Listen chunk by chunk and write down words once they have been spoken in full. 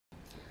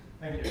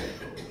Thank you.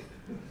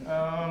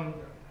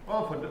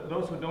 Well, for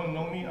those who don't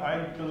know me,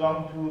 I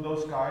belong to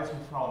those guys who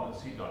founded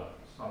CTAN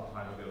some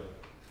time ago.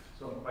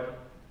 So I'm quite a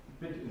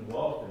bit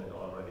involved in it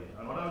already.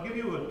 And what I'll give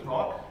you a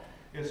talk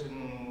is a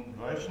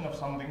version of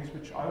some things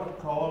which I would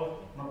call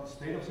not the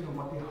state of CTAN,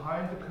 but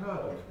behind the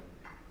curtain.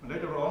 And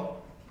later on,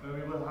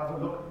 we will have a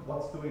look at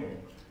what's doing it.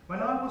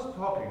 When I was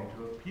talking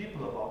to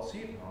people about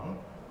CTAN,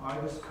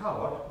 I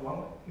discovered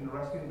one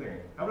interesting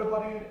thing.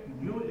 Everybody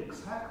knew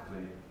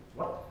exactly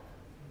what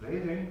they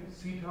think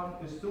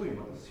CTAN is doing,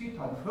 what the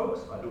CTAN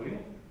folks are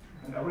doing,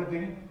 and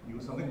everything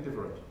knew something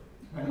different.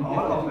 And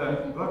all of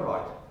them were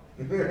right.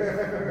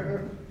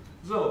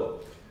 So,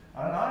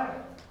 and I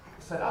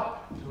set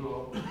up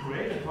to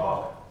create a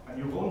talk, and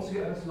you won't see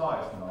any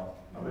slides now.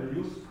 I will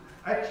use,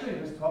 actually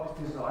this talk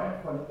is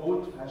designed for an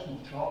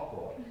old-fashioned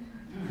chalkboard.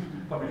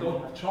 But we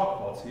don't have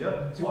chalkboards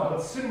here, so I will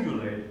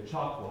simulate a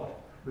chalkboard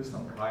with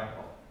some kind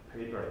of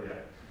paper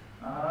here.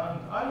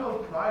 And I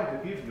will try to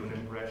give you an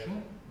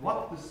impression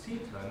what the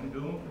CTAN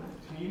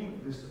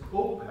team, this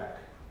opaque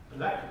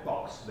black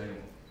box thing,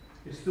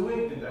 is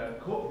doing in their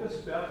copious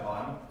spare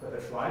time that they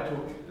try to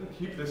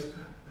keep this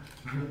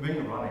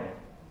thing running.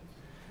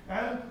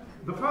 And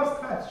the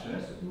first question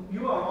is,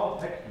 you are all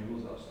tech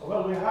users.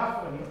 Well, we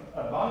have an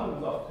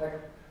abundance of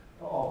tech,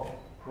 of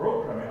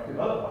programming, of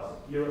developers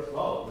here as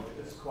well,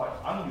 which is quite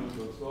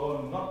unusual,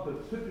 so not the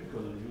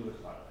typical user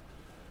type.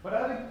 But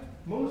I think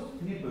most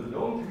people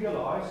don't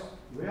realize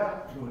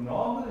where the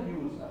normal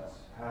users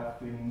have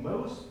the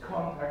most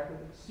contacted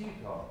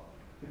CTAN.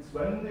 It's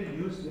when they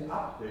use the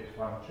update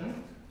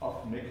function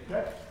of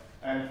MIGTech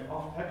and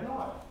of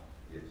TechLive.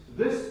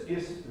 This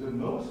is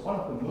one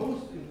of the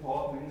most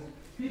important things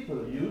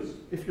people use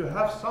if you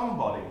have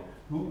somebody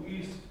who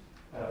is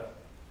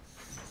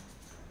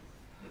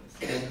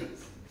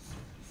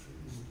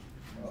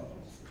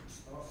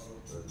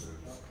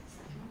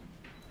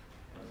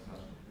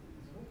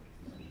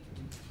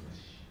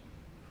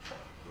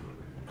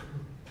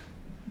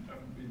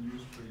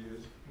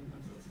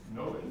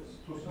no, it's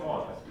too small.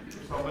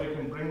 If somebody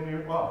can bring me,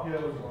 well, here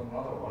is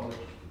another one which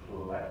is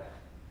black.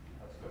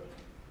 That's good.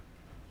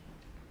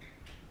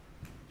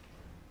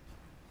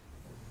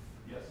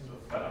 Yes, so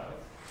it's better.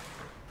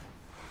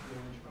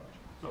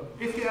 So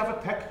if you have a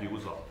tech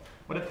user,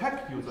 what a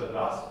tech user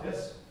does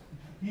is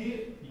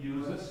he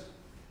uses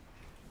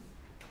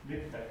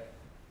MIGTech.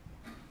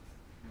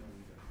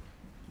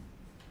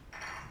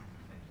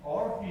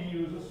 Or he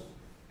uses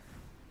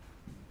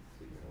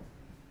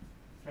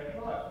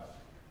TechLive.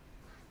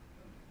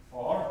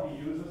 Or he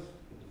uses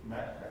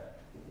MACTech,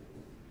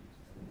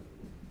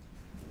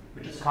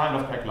 which is kind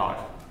of TechLive,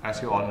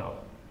 as you all know.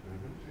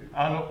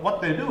 And what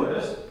they do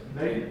is,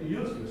 they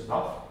use this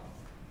stuff,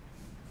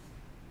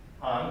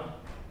 and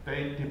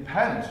they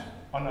depend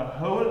on a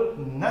whole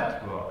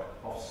network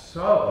of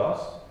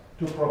servers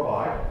to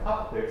provide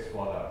updates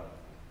for them,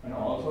 and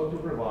also to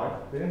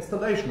provide the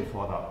installation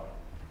for them.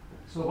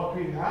 So what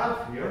we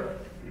have here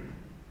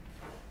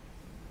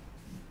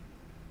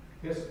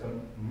is a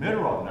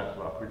mirror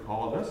network, we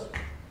call this.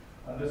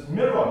 And this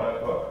mirror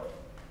network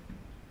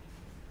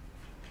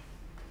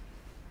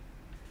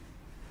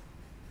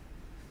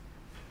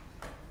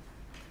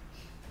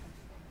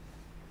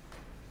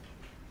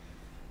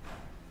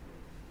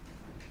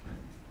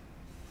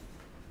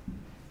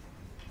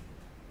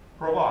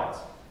provides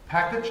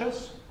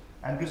packages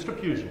and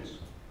distributions.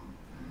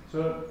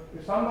 So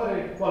if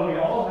somebody, well, we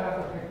all have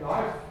a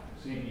TechLive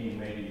CD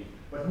maybe,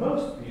 but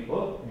most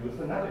people use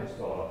the net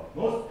installer.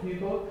 Most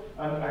people,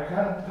 and I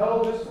can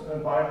tell this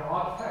by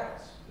hard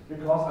facts,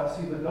 because I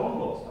see the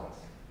download stats.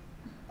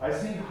 I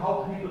see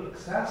how people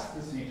access the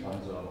CTAN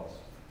servers.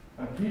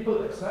 And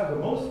people access, the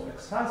most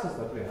accesses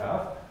that we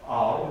have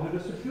are in the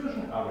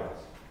distribution areas,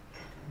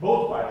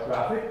 both by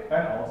traffic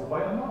and also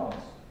by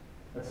amounts.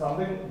 It's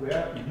something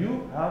where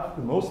you have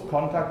the most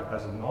contact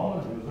as a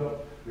normal user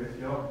with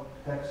your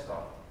tech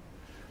stuff.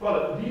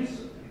 Well,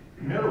 these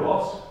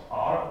mirrors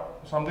are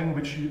something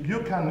which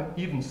you can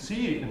even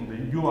see in the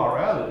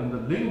URL, in the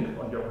link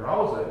on your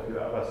browser, if you've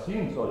ever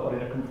seen so, or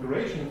in a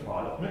configuration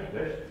file of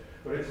MIGTech,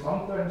 where it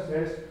sometimes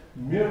says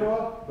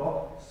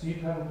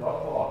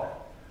mirror.ctan.org.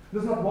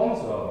 This is not one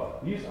server.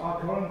 These are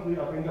currently,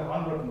 I think,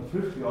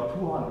 150 or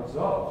 200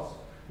 servers,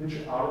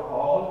 which are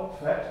all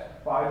fed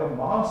by the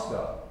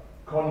master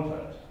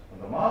content.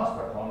 And the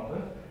master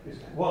content is,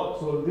 well,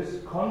 so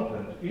this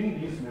content in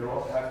these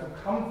mirrors has to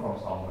come from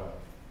somewhere.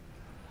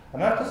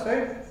 And I have to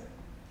say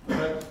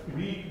that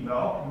we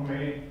now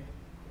may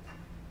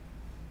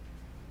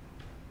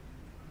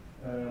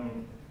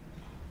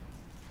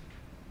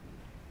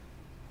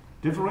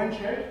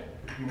differentiate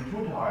between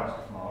two types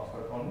of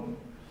master content.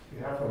 We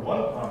have the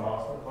one-time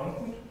master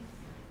content,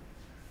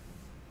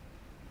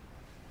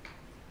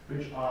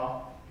 which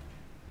are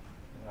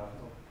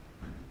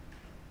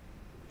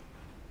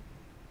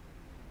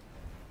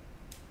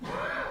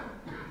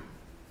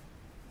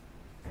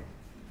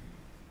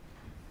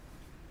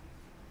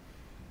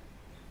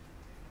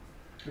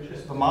which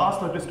is the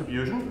master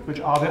distribution, which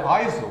are the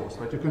ISOs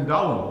that you can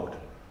download,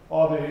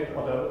 or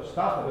the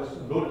stuff that is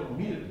loaded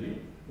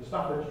immediately the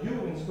stuff that you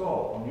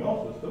install on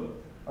your system.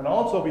 And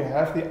also we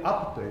have the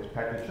update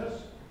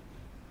packages,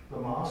 the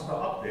master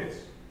updates.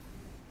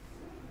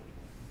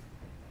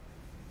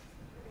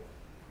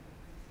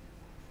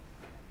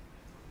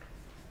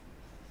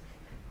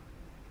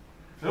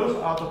 Those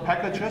are the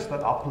packages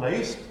that are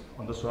placed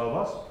on the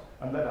servers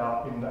and that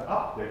are in the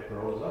update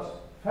process,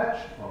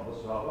 fetched from the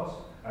servers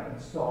and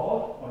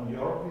installed on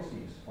your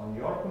PCs, on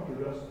your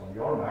computers, on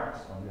your Macs,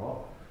 on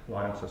your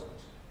Linux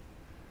systems.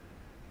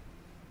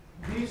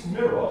 These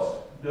mirrors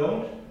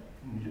don't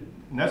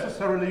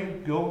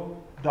necessarily go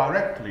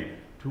directly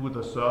to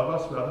the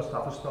servers where the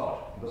stuff is stored.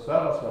 The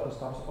servers where the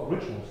stuff is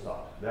originally stored.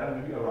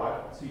 Then we arrive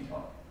at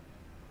CTAN.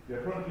 We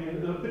are currently a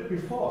little bit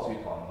before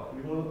CTAN, but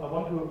I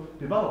want to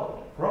develop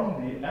it from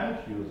the end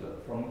user,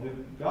 from the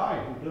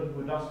guy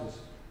who does his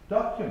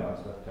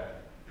documents with tech,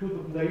 to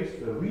the place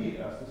where we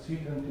as the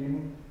CTAN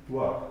team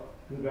work,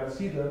 to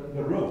see the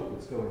road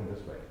that's going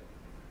this way.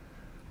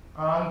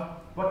 And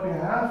what we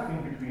have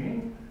in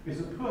between is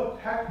a pure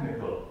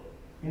technical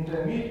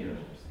intermediate.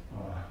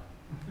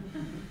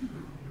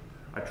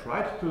 I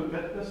tried to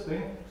get this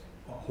thing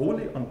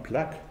wholly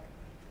unplugged.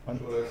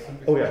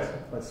 Oh yes,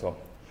 that's so.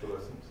 Shall I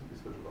simply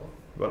switch it off?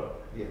 Well,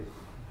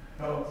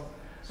 yes.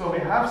 So we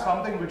have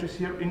something which is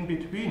here in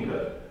between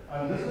it,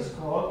 and this is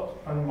called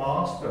a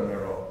master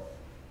mirror.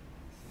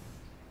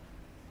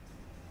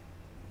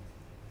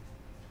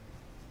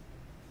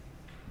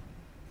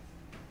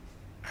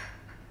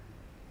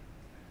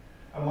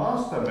 A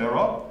master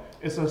mirror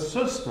is a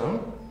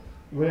system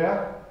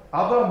where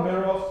other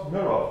mirrors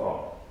mirror from.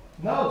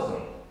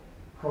 Nelson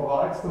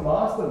provides the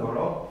master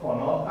mirror for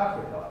North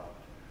Africa.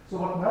 So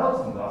what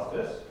Nelson does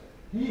is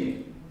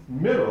he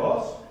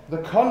mirrors the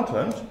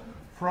content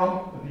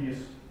from these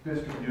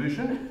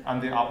distribution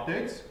and the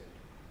updates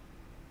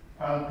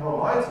and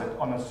provides it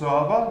on a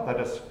server that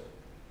is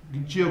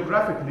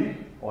geographically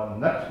or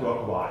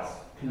network-wise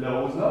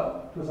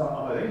closer to some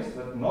other things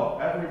that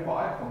not every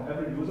byte from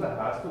every user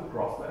has to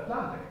cross the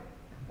Atlantic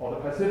or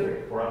the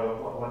Pacific, wherever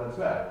what it's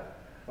there.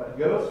 But it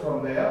goes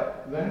from there,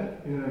 then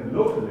in a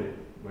locally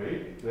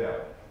way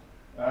there.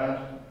 And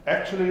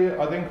actually,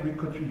 I think we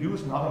could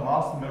use another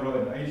master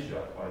mirror in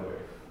Asia, by the way.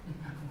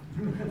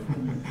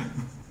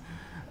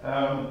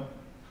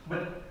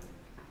 But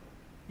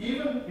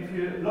even if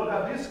you look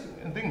at these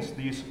things,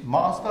 these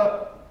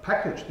master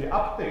package, the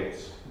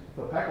updates,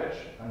 the package,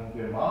 and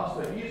the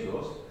master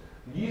ISOs,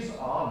 these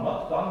are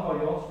not done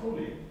by yours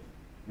truly.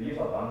 These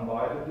are done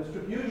by the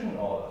distribution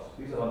orders.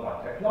 These are done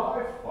by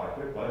TechLive, by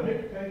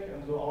MIGTech,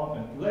 and so on,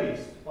 and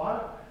placed by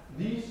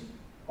these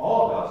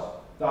orders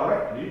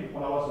directly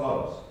on our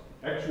servers.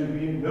 Actually,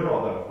 we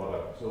mirror them for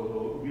them,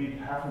 so we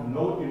have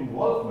no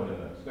involvement in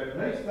it. They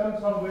place them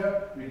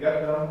somewhere, we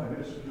get them, and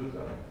we distribute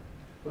them.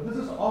 But this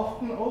is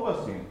often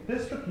overseen.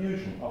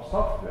 Distribution of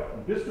software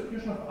and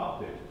distribution of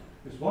update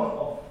is one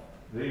of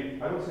the,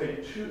 I would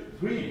say,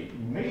 three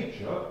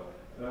major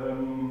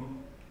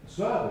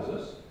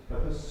services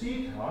that the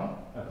CTAN,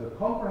 the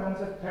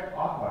Comprehensive Tech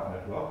Archive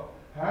Network,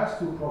 has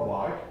to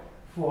provide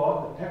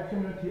for the tech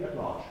community at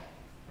large.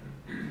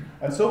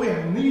 And so we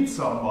need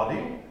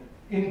somebody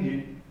in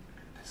the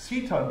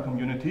CTAN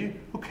community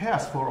who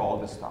cares for all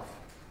this stuff,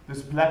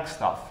 this black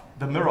stuff,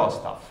 the mirror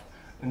stuff.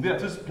 And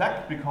this is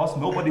black because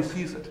nobody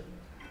sees it.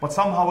 But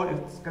somehow it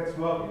gets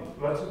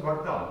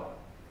worked done.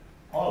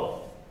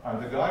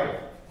 And the guy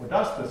who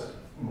does this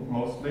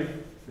mostly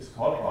is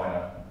called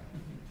Rainer.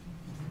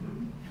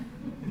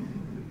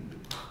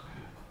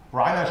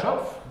 Rainer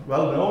Schopf,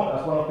 well known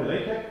as one of the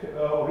LaTeX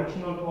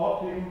original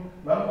core team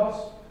members.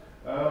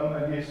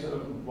 And he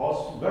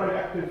was very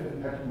active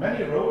and had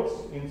many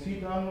roles in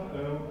CTAN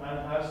and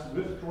has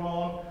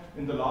withdrawn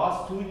in the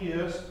last 2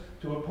 years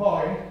to a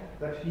point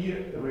that he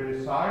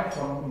resigned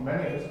from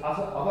many of his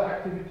other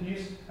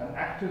activities and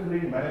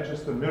actively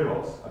manages the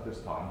mirrors at this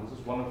time. This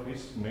is one of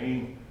his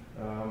main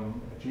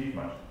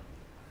achievements.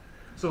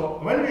 So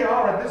when we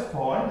are at this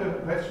point, the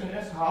question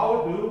is,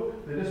 how do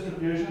the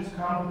distributions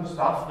come to the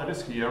stuff that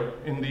is here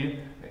in the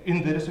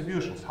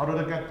distributions? How do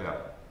they get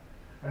there?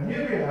 And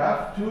here we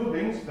have two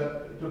things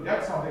that to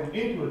get something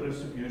into a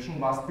distribution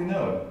must be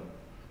known.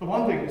 The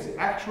one thing is the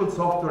actual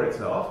software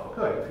itself.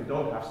 Okay, if you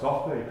don't have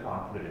software, you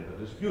can't put it in the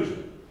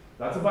distribution.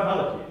 That's a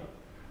banality.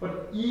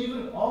 But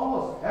even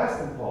almost as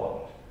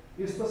important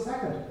is the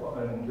second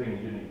thing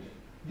you need.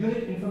 You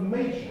need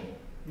information.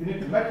 You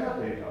need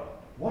metadata,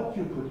 what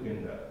you put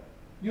in there.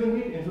 You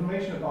need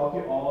information about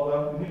the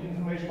order, you need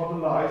information about the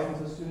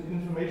licenses,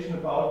 information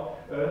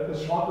about the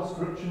short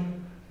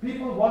description.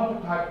 People want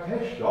to type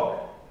TechDoc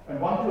and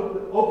want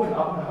to open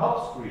up a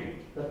help screen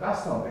that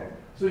does something.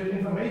 So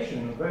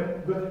information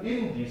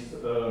within this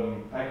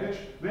package,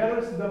 where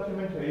is the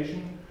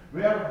documentation,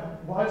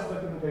 why is the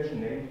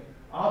documentation named,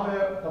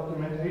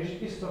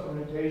 is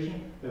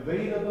documentation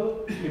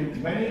available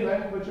in many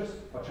languages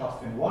or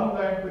just in one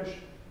language?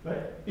 Right?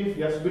 If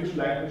yes, which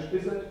language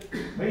is it?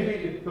 Maybe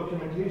if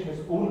documentation is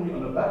only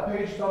on a web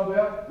page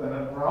somewhere, then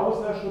a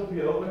browser should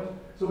be opened.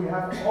 So we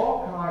have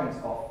all kinds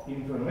of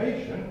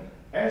information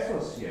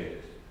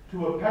associated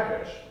to a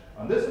package.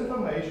 And this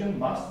information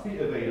must be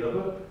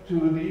available to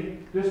the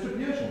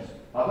distributions.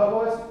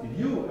 Otherwise,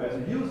 you as a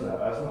user,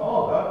 as an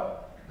order,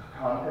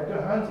 can't get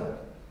your hands on it.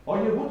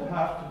 Or you would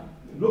have to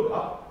look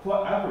up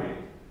for every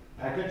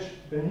package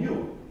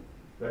anew.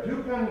 That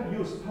you can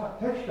use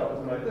text or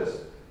something like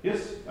this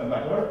is a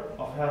matter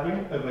of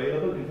having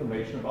available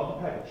information about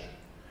the package.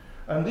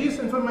 And this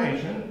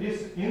information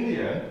is, in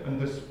the end, in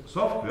this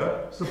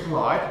software,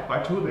 supplied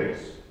by two things.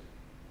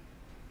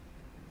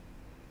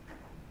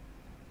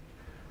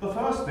 The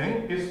first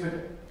thing is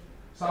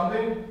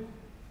something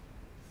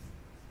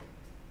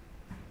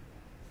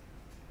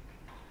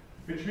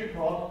which we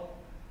call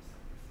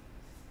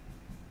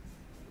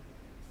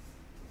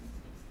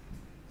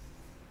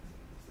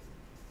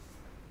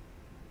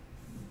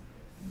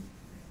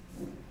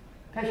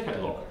text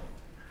catalog.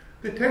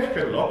 The text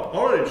catalog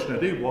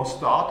originally was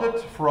started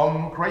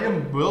from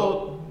Graham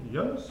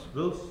Williams.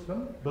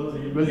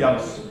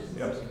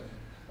 Yes.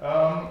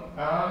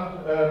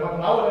 But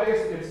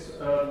nowadays it's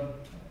a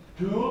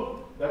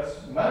tool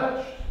that's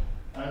managed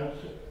and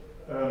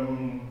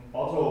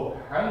also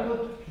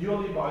handled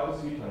purely by the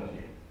CTAN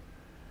team.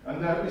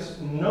 And there is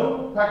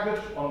no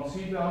package on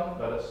CTAN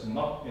that is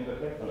not in the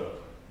text catalog.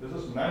 This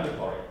is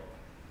mandatory.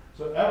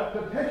 So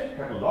the text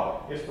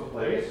catalog is the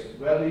place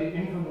where the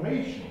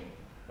information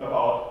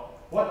about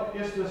what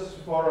is this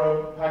for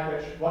a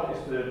package, what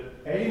is the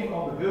aim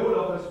of the goal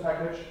of this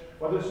package,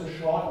 what is the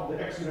short, the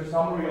executive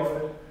summary of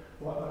it,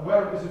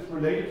 where is it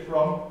related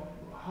from,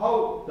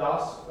 how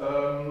does,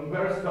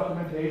 where is the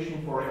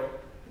documentation for it,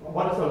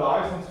 what is the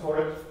license for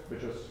it,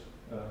 which is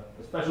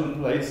a special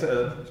place,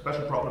 a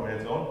special problem in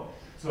its own.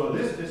 So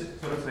this is,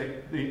 so to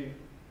say,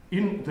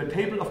 the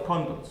table of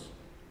contents.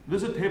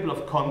 This is a table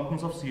of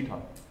contents of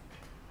CTAN.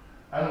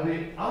 And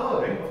the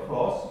other thing, of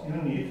course, you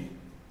need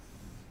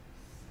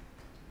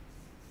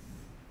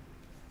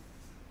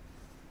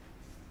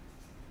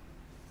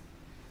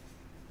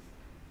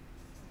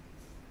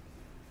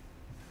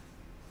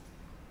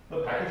the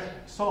package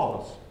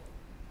sources.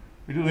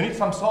 We need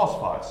some source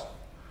files.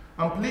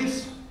 And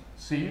please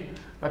see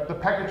that the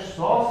package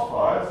source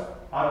files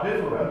are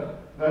different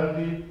than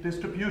the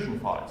distribution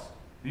files.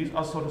 These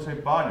are, so to say,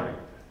 binary.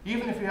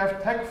 Even if you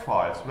have tag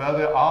files where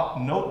there are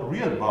no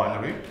real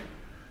binary,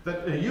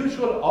 that a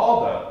usual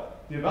order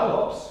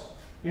develops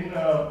in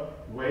a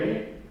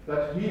way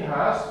that he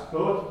has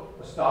both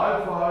a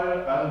style file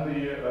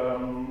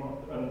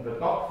and the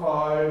doc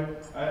file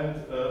and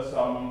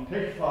some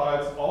text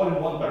files all in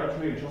one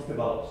directory and just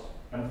develops.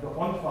 And the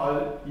font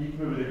file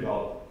equally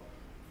develop.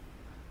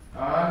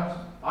 And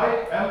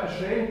I am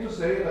ashamed to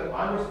say that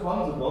I'm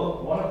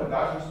responsible, one of the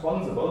guys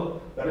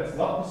responsible, that it's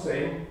not the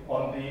same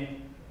on the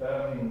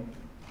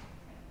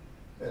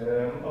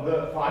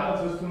final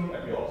system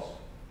at yours.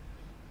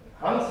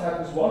 Hans had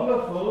this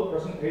wonderful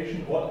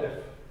presentation, what if?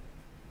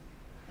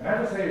 And I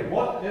have to say,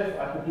 what if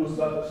I could do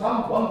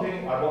one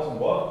thing I was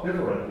involved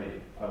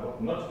differently? I would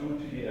not do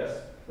TDS,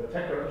 the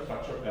tech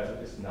structure as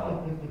it is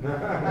now.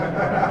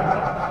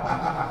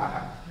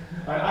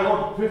 And I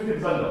wrote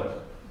 50% of it.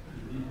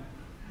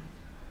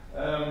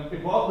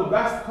 It was the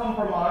best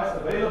compromise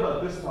available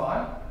at this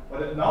time,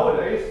 but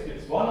nowadays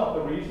it's one of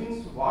the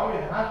reasons why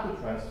we have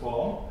to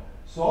transform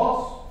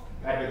source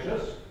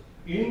packages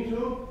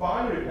into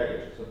binary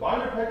packages. A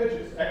binary package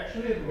is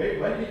actually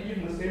maybe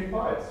even the same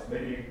files,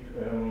 maybe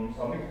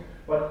something,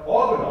 but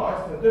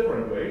organized in a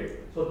different way,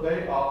 so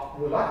they are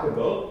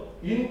relatable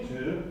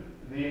into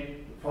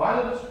the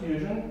final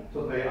distribution, so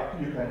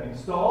you can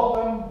install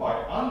them,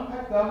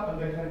 unpack them, and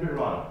they can be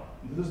run.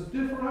 This is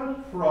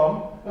different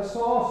from a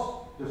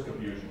source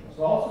distribution. A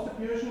source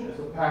distribution is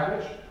a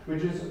package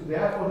which is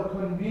there for the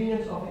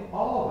convenience of the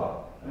order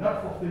and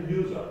not for the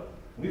user.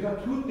 And these are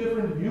two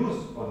different views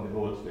on the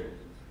whole thing.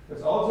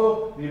 It's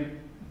also the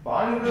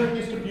binary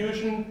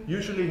distribution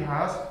usually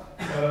has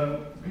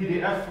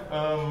PDF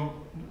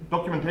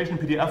documentation,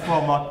 PDF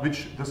format,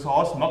 which the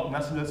source not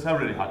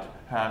necessarily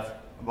have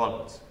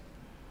values.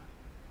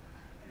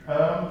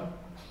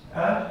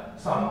 And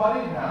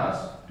somebody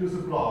has to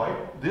supply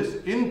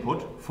this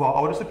input for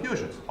our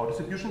distributions. Our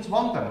distributions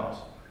want them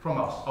from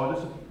us.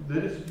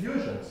 The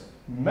distributions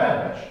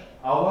manage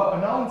our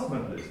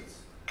announcement lists.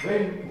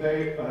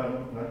 They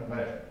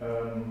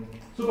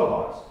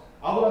supervise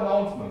our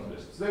announcement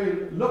lists. They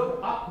look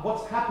up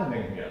what's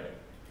happening here.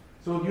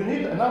 So you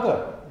need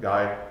another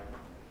guy,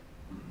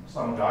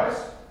 some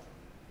guys,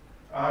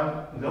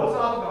 and those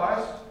are the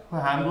guys who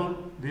handle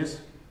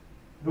this,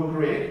 who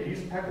create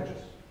these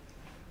packages.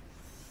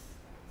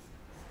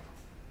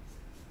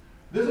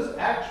 This is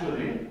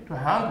actually, to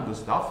handle the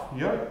stuff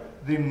here,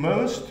 the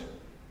most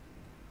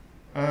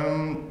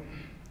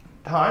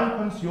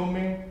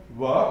time-consuming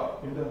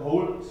work in the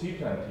whole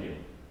CTAN team,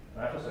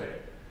 I have to say.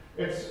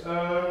 It's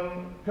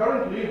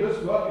currently this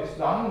work is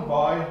done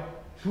by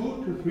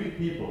 2 to 3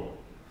 people.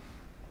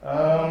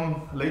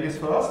 Ladies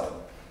first.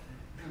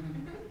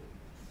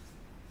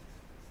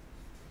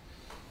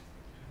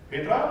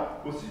 Petra,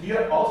 who's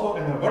here also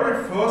in her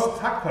very first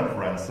TAG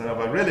conference, and I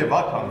really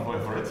welcome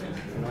for it.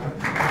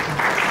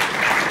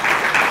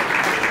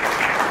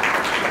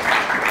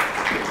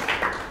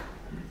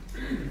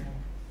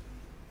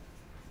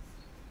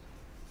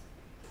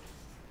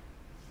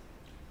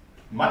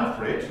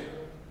 Manfred,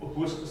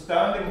 who's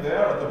standing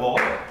there at the wall,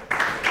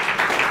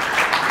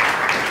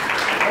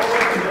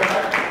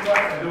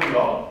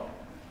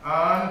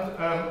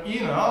 and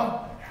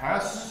Ina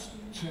has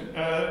to,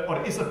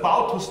 or is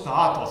about to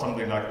start or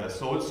something like this.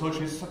 So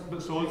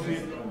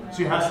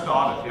she has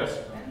started. Yes.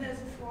 And there's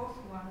a fourth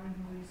one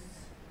who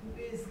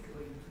is going to.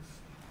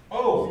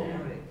 Oh.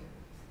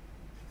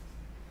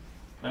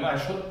 Then I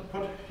should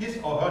put his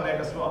or her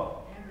name as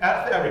well.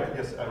 Eric.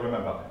 Yes, I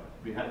remember.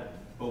 We had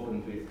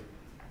opened the.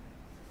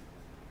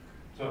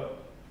 So,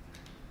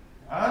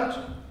 and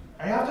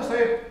I have to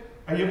say,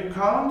 you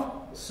can't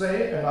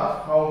say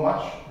enough how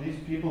much these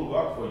people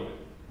work for you.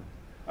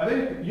 I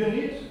think you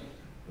need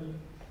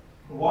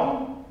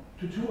 1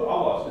 to 2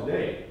 hours a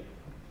day.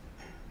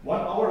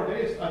 1 hour a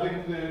day is, I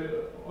think,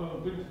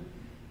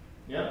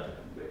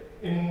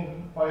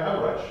 by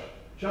average,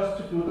 just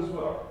to do this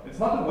work. It's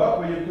not a work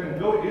where you can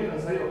go in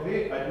and say,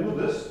 okay, I do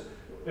this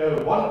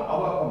 1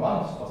 hour per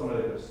month or something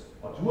like this,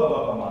 or 2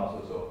 hours per month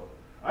or so.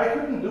 I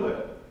couldn't do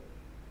it.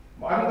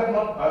 I'm the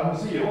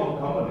CEO of a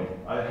company.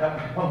 I have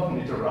a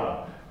company to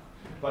run.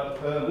 But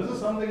this is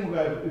something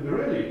where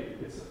really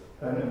it's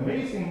an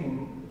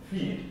amazing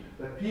feat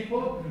that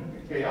people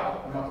get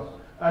up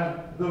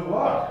and the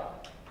work.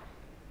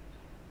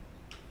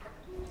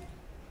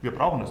 Wir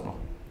brauchen es noch.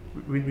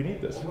 We need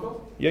this.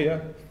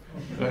 Yeah.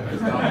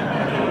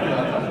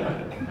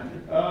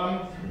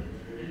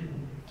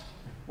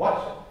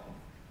 What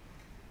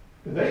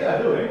they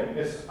are doing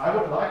is, I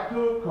would like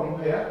to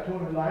compare to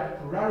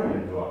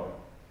librarian work.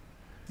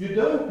 You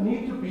don't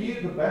need to be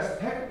the best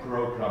tech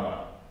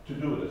programmer to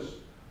do this.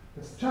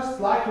 It's just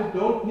like you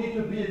don't need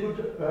to be a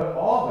good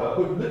author,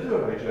 good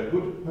literature,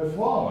 good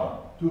performer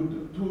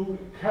to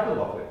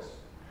catalog this.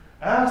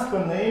 As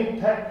the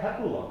name tech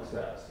catalog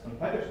says and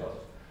packages,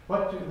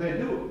 what they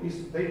do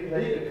is they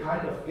play a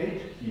kind of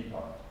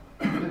gatekeeper.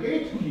 The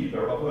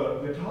gatekeeper of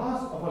the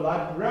task of a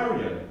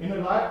librarian in a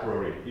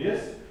library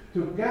is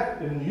to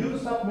get a new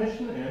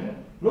submission in,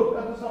 look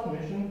at the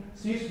submission,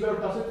 sees where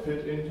does it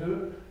fit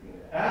into,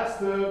 adds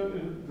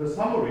the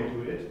summary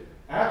to it,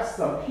 adds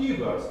some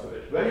keywords to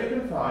it, where you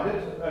can find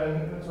it,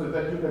 and so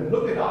that you can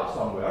look it up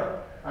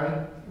somewhere,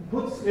 and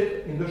puts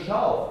it in the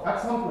shelf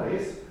at some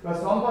place where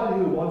somebody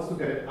who wants to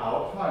get it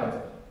out finds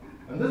it.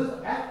 And this is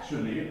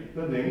actually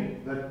the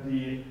thing that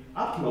the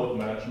upload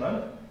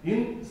management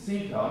in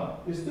CTAN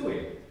is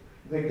doing.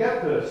 They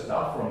get the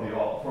stuff from the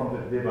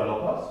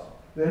developers,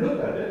 they look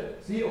at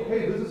it, see,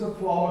 okay, this is a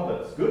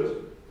format that's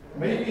good.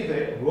 Maybe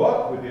they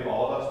work with the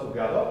authors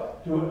together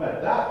to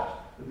adapt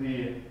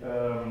the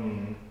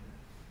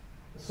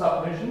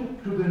submission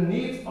to the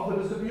needs of the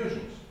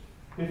distributions.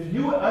 If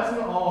you as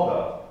an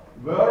author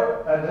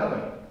were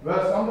adamant,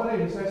 were somebody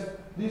who says,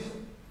 this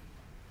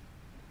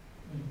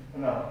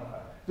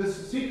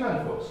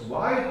CTAN folks,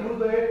 why do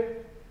they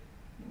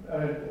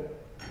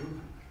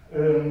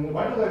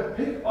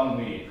pick on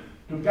me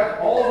to get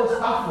all the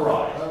stuff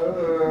right?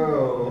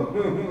 Oh.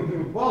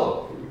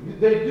 Well,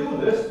 they do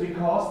this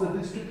because the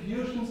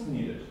distributions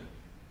need it.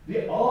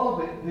 The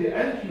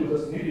end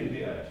users need it in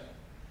the end.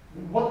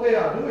 What they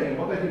are doing,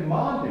 what they're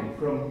demanding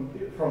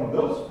from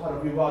those part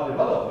of you who are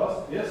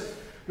developers is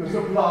to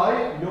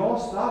supply your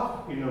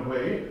stuff in a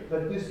way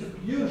that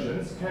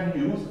distributions can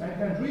use and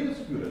can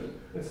redistribute it.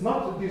 These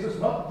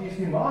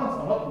demands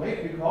are not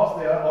made because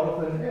they are out of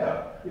thin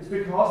air. It's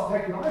because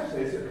Tech Life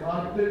says you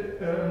can't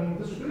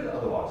distribute it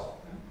otherwise.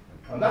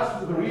 And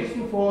that's the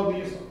reason for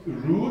these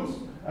routes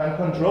and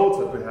controls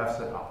that we have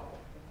set up.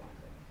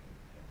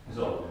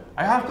 So,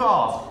 I have to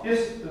ask,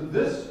 is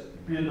this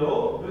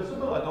below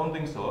visible? I don't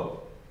think so.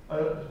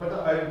 But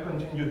I will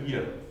continue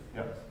here.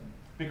 Yeah.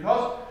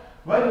 Because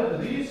when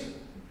these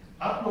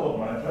upload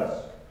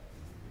managers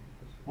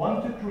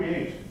want to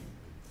create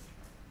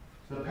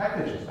the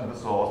packages and the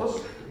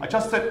sources, I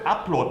just said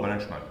upload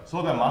management.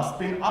 So there must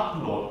be an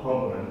upload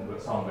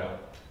component somewhere.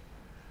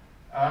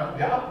 And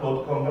the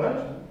upload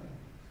component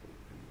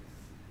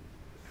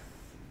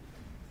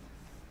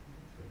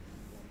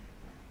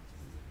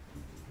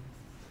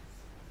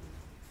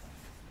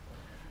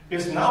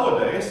is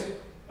nowadays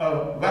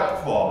a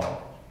web form.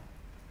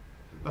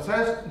 That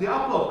says the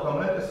upload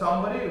component is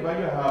somebody where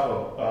you have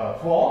a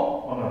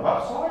form on a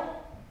website,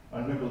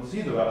 and we will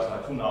see the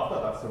website soon after.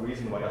 That's the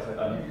reason why I said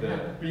I need the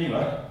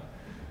beamer.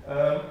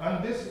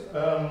 And this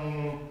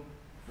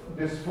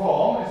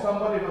form is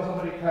somebody where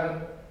somebody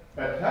can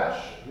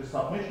attach the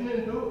submission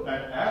into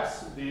and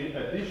adds the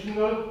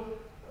additional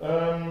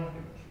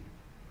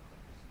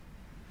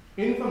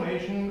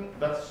information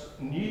that's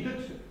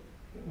needed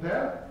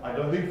there. I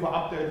don't think for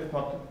update it's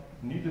not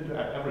needed to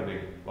add everything,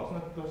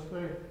 wasn't it this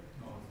way?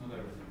 No, it's not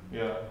everything.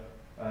 Yeah,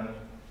 and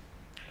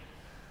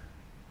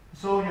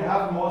so you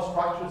have more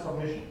structured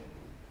submission.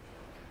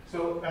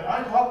 So, and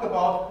I talked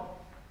about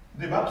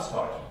the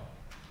website.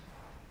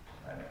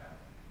 I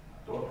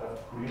don't have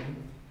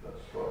green,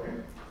 that's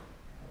working.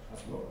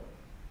 Let's have a look.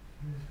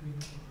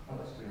 Oh,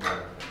 that's green.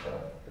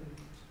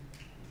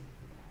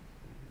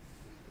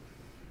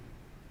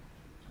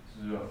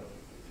 So.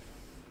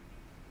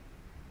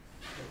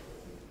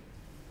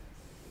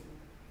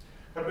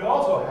 But we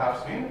also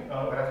have seen,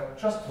 what I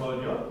just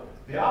told you,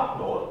 the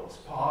upload is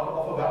part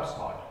of a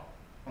website.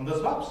 And this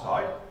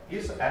website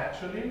is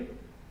actually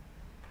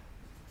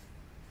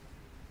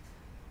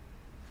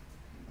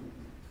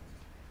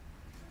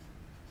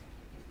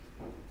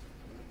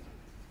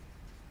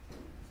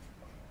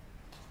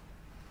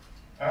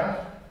and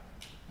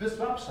this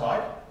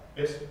website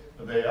is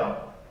there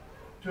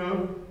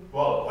to,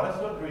 well, what is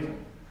the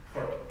reason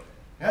for it?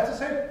 I have to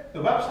say, the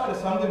website is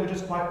something which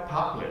is quite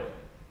public.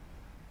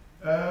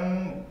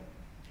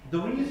 The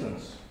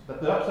reasons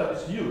that the website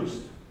is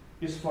used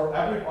is for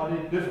everybody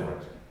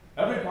different.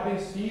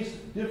 Everybody sees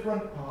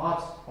different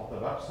parts of the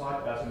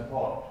website as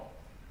important.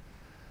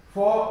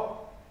 For,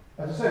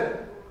 as I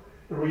said,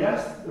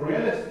 realistically,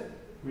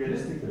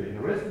 in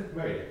a realistic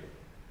way,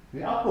 the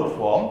upload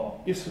form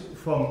is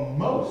for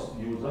most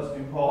users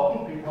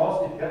important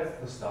because it gets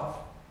the stuff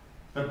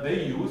that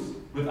they use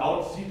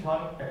without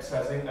CTAN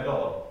accessing at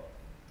all.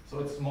 So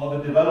it's more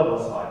the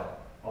developer side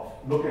of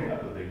looking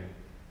at the thing.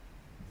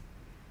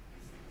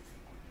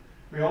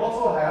 We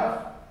also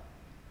have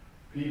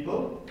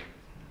people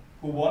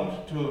who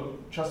want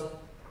to just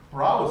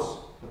browse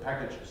the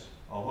packages,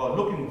 or who are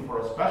looking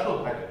for a special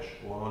package,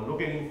 or are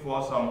looking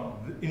for some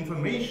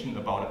information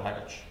about a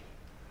package.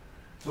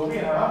 So we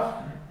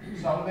have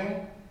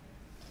something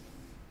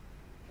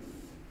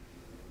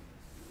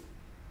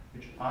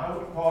which I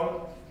would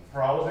call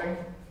browsing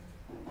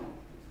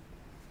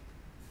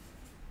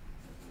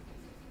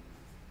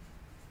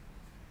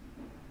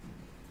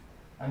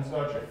and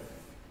searching.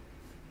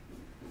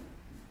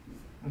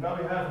 And now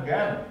we have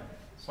again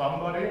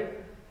somebody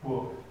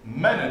who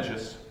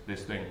manages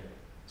this thing.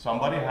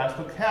 Somebody has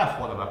to care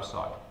for the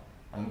website.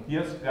 And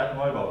here's Gerd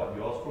Neubauer,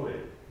 yours truly.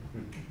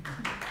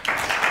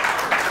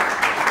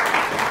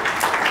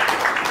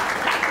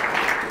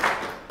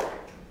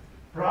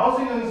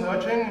 Browsing and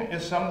searching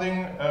is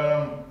something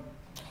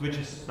which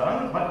is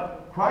done,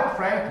 but quite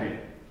frankly,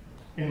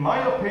 in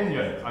my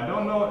opinion, I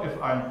don't know if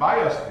I'm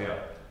biased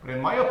here, but in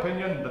my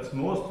opinion, that's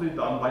mostly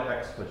done by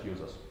expert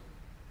users.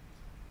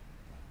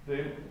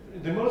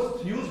 The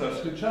most users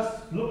who are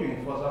just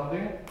looking for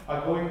something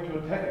are going to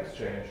a tech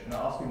exchange and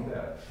asking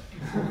there.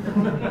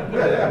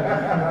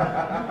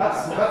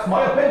 That's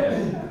my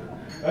opinion.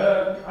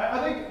 I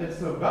think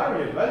it's a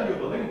very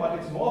valuable thing, but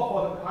it's more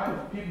for the kind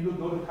of people who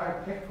go to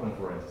tech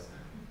conferences.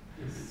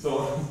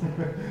 So,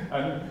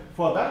 and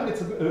for that,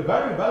 it's a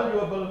very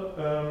valuable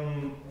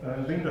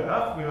thing to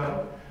have.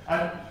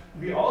 And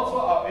we also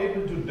are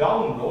able to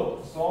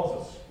download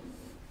sources.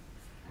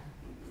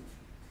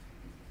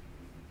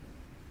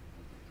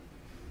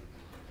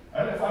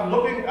 And if I'm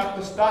looking at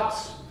the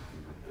stats,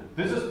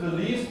 this is the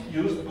least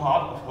used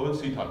part of whole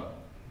CTAN.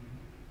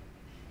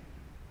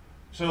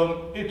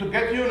 So to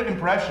get you an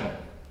impression,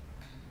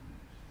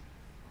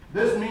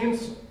 this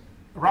means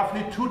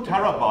roughly 2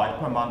 terabytes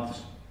per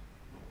month.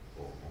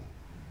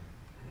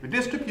 We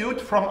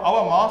distribute from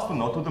our master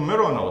node to the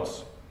mirror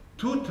nodes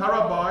 2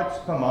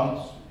 terabytes per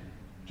month,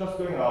 just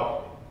going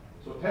out.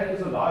 So tech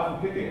is alive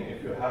and kicking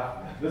if you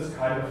have this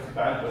kind of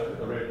bandwidth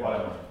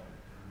requirement.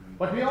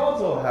 What we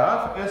also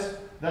have is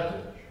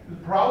that the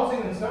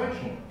browsing and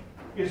searching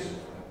is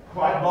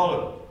quite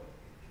well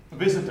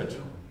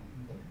visited.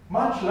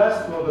 Much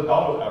less to the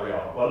download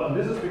area. Well, and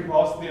this is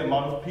because the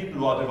amount of people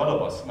who are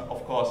developers,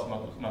 of course,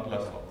 not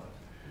less so.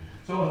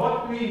 So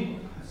what we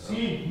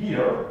see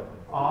here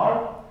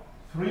are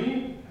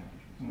 3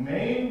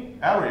 main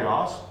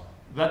areas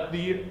that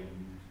the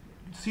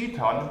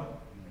CTAN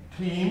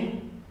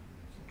team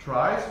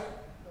tries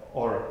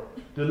or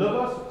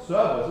delivers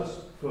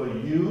services for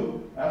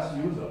you as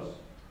users.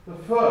 The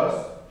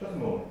first, just a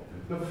moment,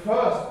 the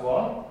first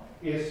one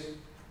is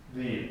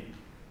the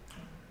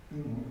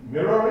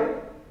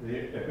mirroring,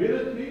 the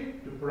ability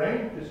to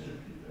bring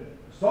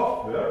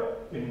software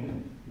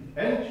in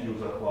the end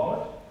user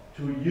format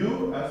to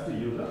you as the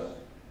users.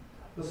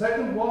 The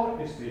second one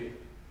is the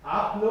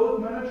upload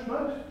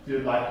management, the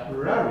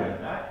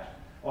librarian act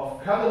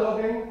of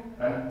cataloging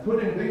and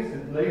putting things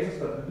in places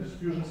that the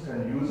distributions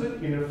can use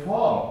it, in a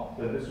form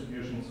that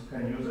distributions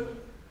can use it.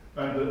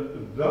 And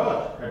the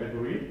third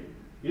category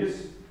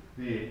is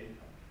the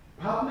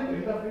public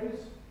interface,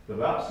 the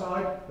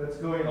website that's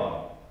going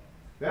on.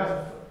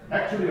 There's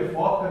actually a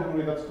fourth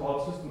category that's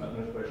called system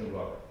administration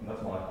work, and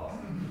that's my part,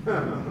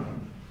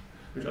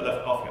 which I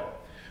left off here.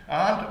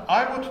 And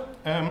I would,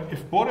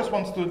 if Boris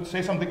wants to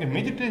say something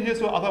immediately here,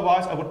 so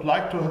otherwise I would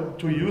like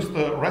to use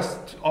the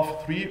rest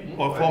of 3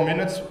 or 4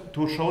 minutes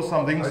to show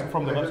some things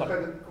from the website. I just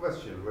had a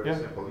question, very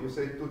simple. You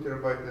say 2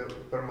 terabytes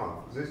per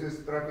month. This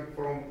is traffic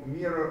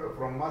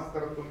from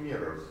master to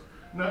mirrors.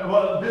 No,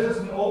 well, this is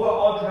an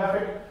overall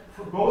traffic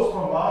goes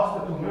from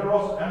master to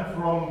mirrors and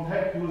from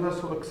tech users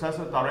who access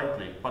it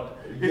directly. But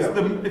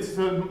it's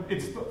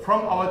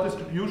from our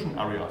distribution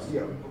areas.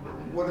 Yeah.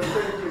 What I'm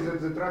saying is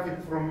that the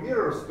traffic from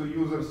mirrors to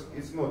users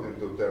is not in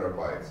 2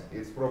 terabytes.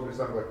 It's probably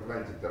something like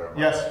 20 terabytes.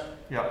 Yes.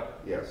 Yeah.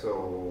 Yeah.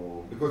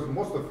 So because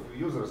most of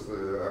users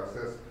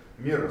access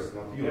mirrors,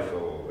 not you,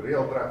 so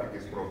real traffic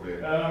is probably...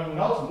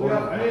 Nelson, do you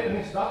have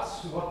any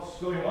stats what's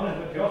going on in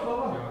the kiosk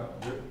server?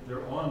 Yeah,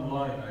 they're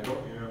online. I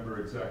don't remember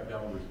exact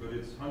numbers, but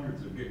it's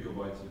hundreds of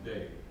gigabytes a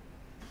day.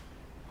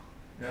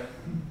 Yeah.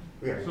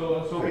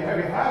 So we have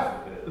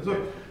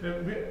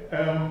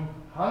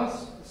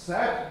Hans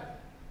said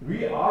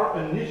we are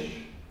a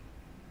niche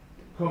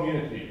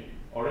community,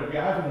 or we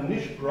have a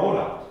niche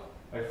product.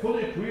 I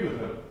fully agree with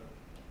him.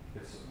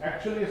 It's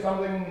actually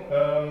something,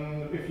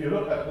 if you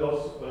look at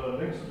those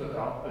links that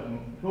are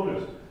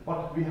included,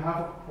 but we have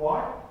a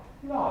quite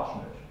large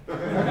niche.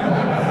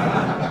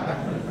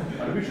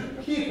 And we should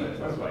keep it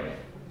this way.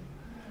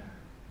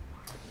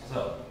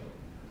 So,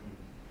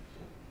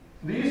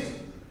 these,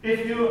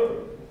 if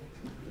you,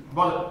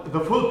 well,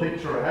 the full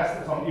picture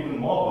has some even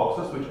more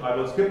boxes, which I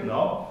will skip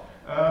now.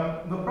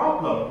 The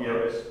problem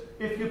here is,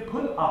 if you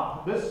put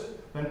up this,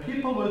 then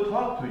people will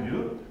talk to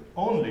you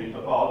only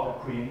about the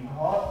green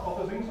part of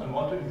the things and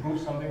want to improve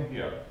something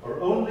here, or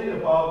only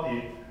about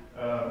the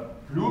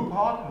blue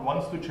part and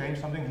wants to change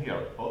something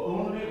here, or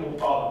only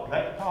about the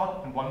black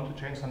part and want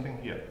to change something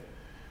here.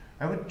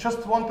 I would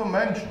just want to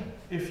mention,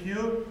 if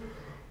you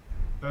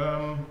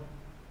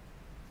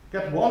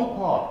get one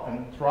part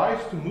and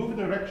tries to move in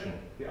a direction,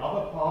 the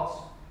other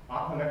parts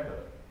are connected.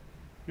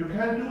 You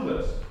can do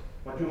this,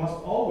 but you must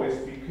always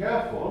be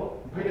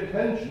careful and pay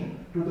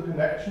attention to the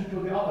connection to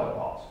the other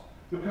parts.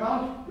 You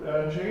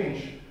can't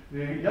change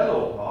the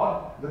yellow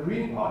part, the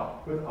green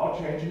part, without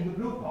changing the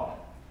blue part.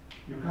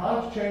 You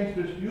can't change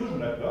the distribution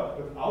network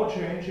without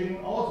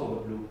changing also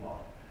the blue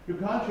part. You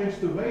can't change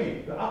the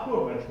way the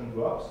upload management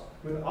works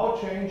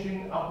without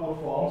changing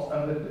upload forms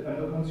and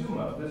the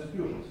consumer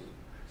distributions.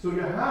 So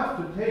you have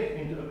to take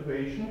into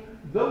equation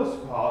those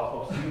parts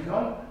of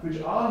CTAN which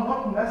are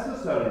not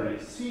necessarily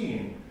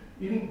seen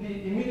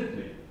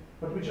immediately,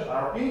 but which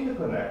are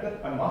interconnected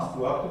and must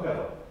work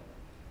together.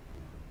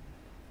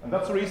 And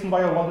that's the reason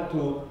why I wanted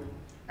to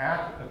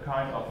add a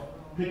kind of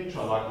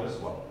picture like this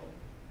one.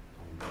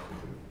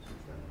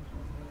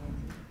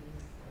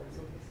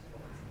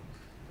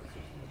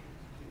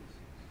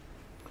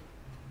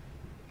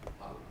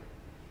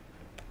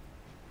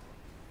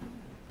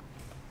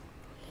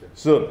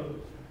 So,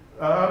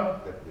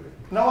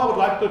 now I would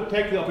like to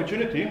take the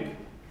opportunity.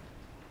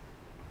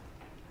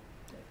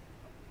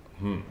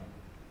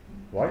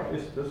 Why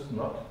is this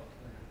not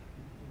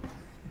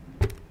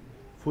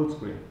full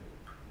screen?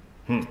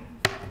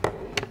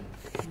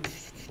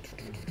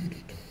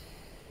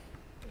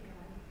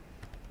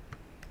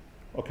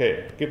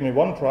 Okay, give me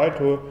one try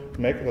to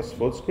make this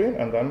full screen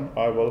and then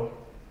I will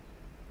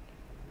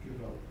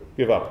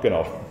give up,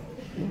 genau.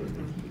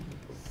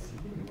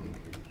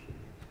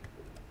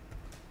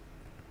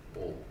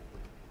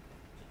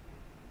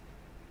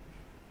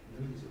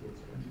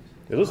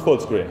 This is full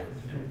screen.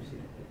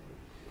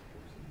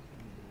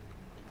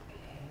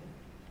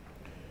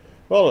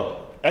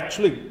 Well,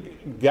 actually,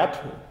 GAT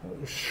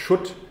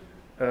should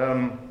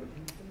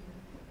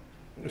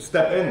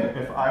step in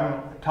if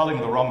I'm telling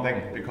the wrong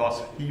thing,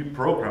 because he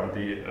programmed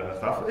the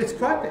stuff.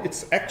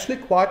 It's actually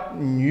quite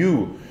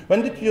new.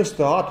 When did you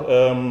start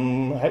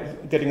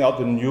getting out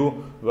the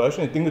new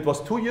version? I think it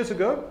was 2 years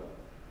ago?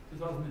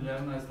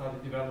 2011 I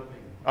started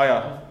developing. Ah,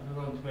 yeah.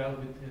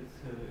 2012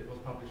 it was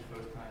published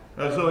first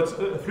time. So it's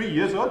 3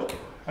 years old,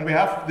 and we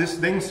have these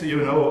things, you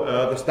know,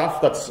 the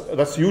stuff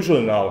that's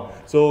usual now.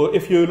 So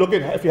if you look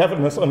at, if you have it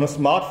on a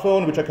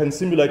smartphone, which I can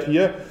simulate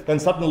here, then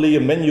suddenly a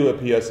menu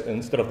appears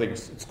instead of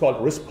things. It's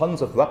called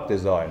responsive web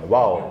design.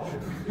 Wow.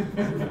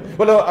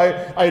 Well,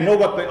 I know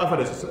what the effort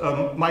is.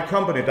 My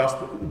company does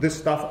this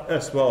stuff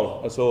as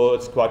well, so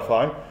it's quite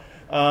fine.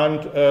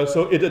 And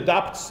so it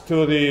adapts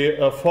to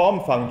the form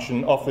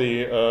function of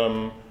the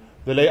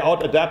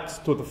layout adapts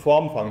to the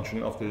form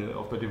function of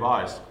the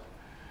device.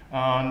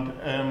 And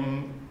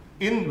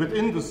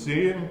within the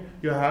scene,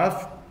 you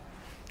have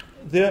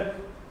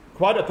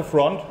quite at the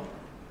front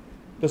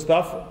the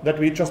stuff that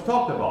we just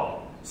talked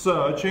about,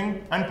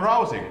 searching and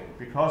browsing,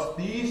 because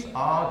these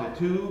are the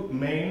two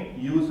main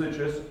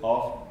usages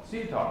of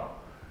CTAN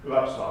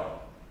website.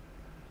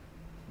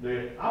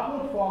 The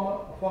upload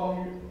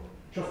form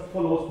just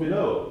follows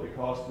below,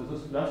 because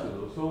this is less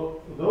useful.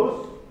 So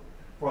those,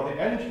 for the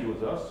end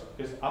users,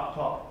 is up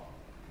top.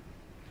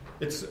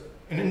 It's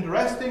an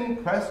interesting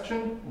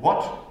question,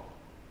 what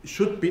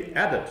should be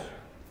added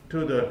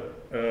to the,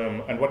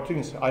 and what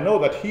things, I know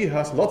that he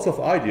has lots of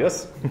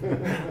ideas,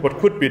 what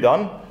could be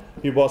done.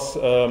 He was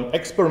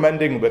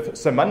experimenting with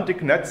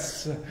semantic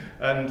nets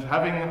and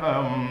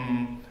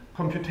having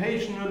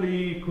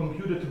computationally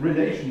computed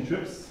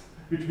relationships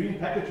between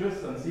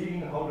packages and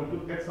seeing how to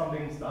get some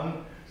things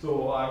done.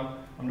 So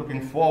I'm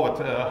looking forward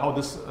to how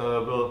this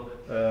will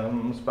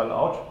spell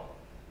out.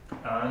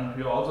 And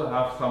we also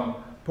have some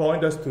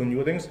pointers to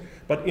new things.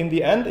 But in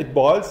the end, it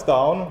boils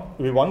down,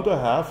 we want to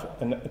have,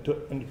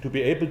 to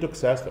be able to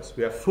access this.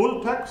 We have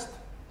full text,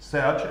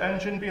 search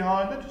engine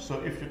behind it. So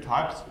if you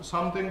type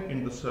something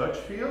in the search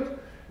field,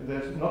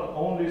 there's not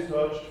only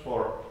searched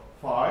for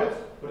files,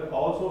 but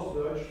also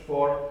searched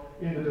for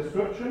in the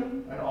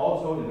description, and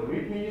also in the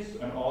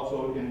readmes, and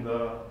also in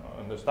the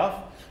and the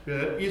stuff,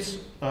 is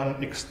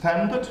an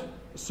extended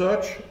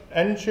search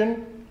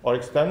engine or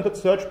extended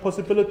search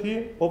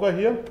possibility over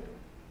here,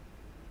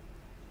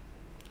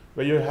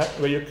 where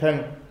you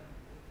can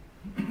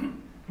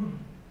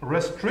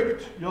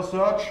restrict your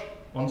search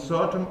on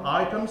certain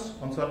items,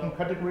 on certain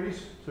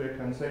categories. So you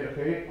can say,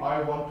 okay,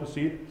 I want to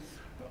see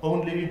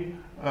only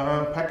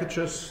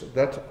packages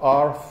that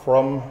are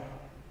from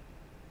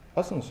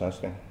Essence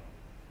testing.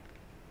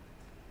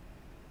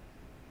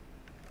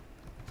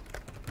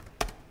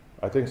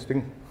 I think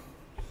Sting.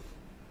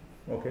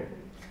 Okay.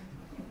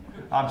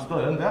 I'm still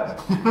in there.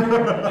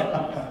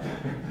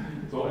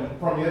 So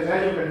from here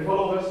you can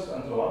follow this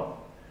and so on.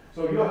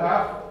 So you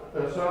have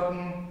a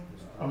certain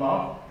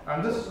amount,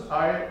 and this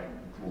I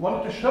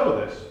wanted to show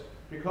this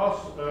because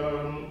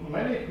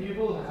many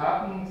people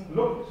haven't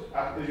looked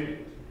at the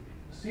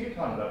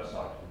CTAN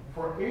website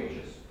for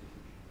ages,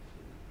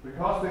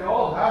 because they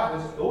all have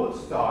this old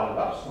style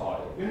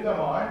website in their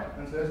mind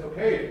and says,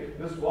 okay,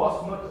 this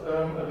was not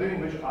a thing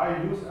which I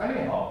use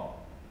anyhow.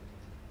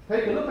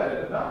 Take a look at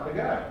it now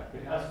again.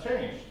 It has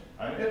changed,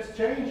 and it's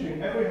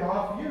changing every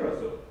half year or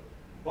so.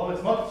 Well,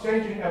 it's not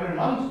changing every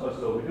month or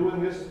so. We're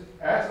doing this,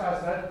 as I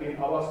said, in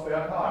our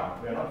spare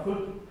time. We're not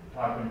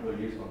full-time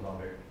employees or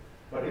something.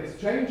 But it's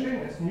changing,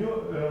 it's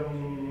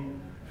new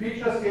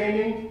features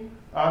gaining,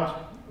 and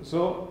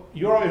so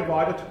you're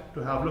invited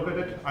to have a look at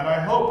it. And I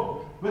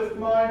hope with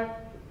my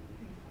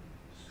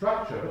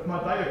structure, with my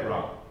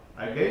diagram,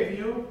 I gave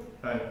you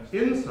an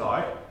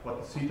insight what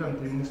the CTAN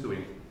team is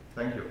doing.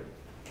 Thank you.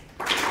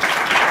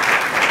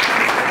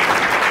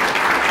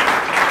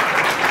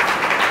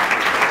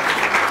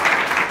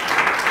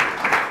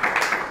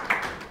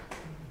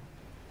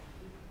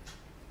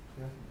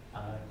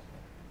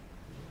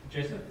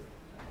 Jason?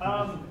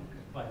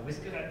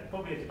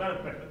 Probably a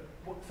developer question.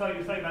 So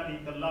you say about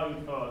the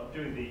load for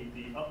doing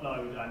the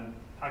upload and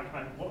package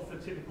management. What's the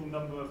typical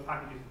number of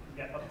packages that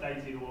get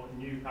updated or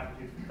new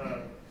packages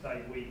per,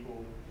 say, week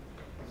or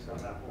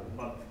something like that, or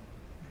month?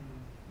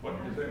 What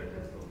did you say?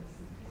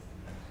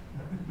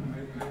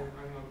 I'm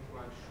not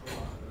quite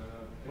sure.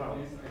 Well, at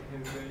least I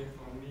can say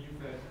for me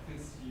that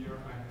this year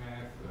I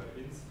have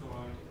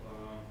installed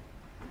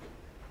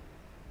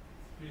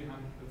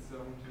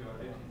 370 or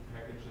 80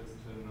 packages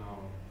till now.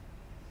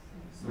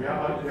 So We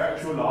are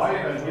July,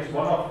 and he's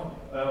one of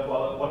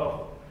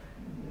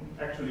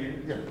actually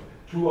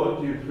 2 or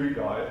 3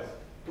 guys.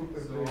 I would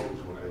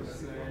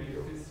say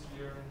this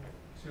year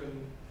till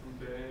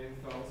today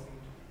 1,100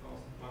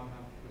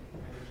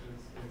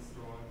 packages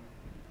installed,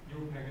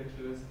 new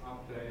packages,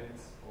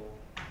 updates.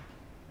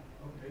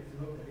 Okay,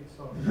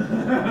 sorry.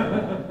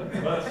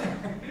 But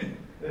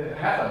it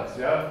happens,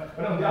 yeah.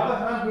 But on the other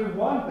hand, we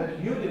want that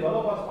you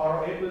developers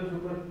are able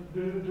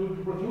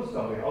to produce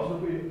something, also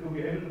to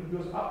be able to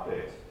produce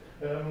updates.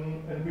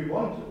 And we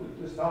want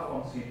the stuff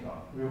on CTAN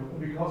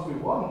because we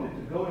want it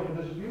to go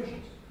into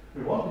distributions.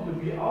 We want it to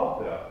be out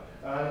there.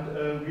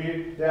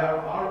 And there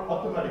are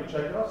automatic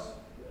checkers.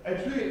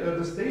 Actually,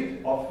 the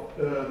state of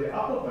the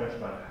upload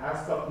management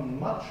has gotten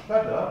much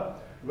better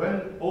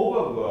when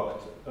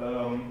overworked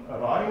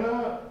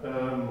Rainer,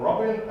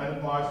 Robin,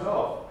 and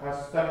myself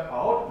has stepped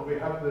out. We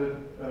have the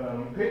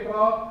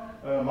Petra,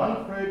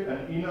 Manfred,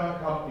 and Ina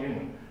come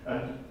in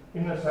and,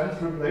 in a sense,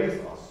 replace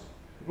us.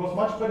 It was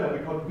much better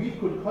because we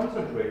could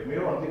concentrate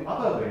more on the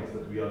other things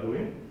that we are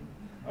doing,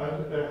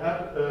 and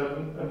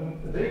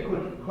they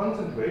could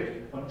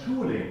concentrate on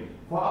tooling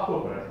for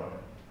upload management.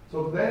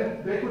 So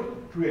then they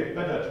could create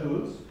better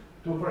tools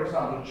to, for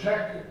example,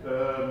 check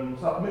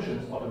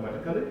submissions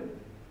automatically.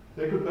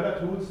 They could better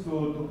tools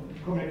to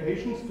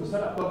communications to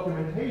set up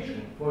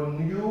documentation for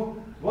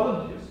new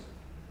volunteers.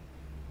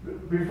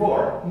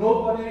 Before,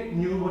 nobody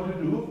knew what to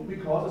do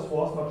because it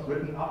was not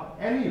written up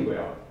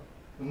anywhere.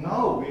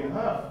 Now we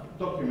have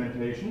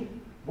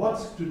documentation,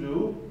 what's to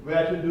do,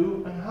 where to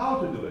do, and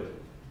how to do it.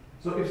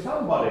 So if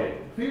somebody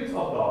feels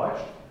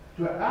obliged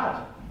to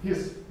add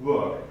his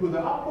work to the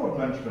upload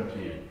management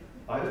team,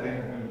 I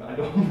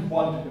don't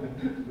want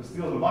to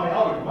steal the money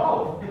out of your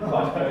mouth,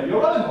 but you're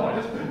well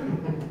invited.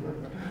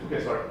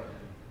 Okay, sorry.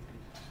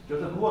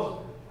 Just a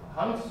course.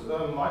 Hans,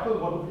 Michael,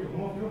 what would you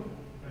move you?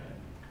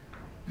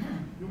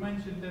 You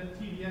mentioned that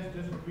TDS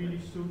doesn't really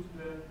suit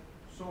the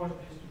source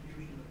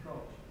distribution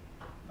approach.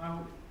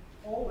 Now,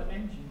 all the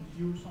engines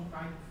use some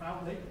kind of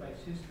file database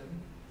system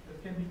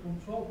that can be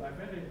controlled by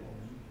variables.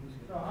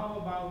 So how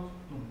about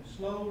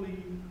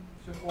slowly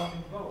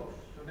supporting both?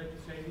 So that you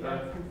say we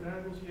have a few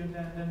variables here and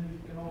then you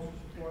can also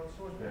support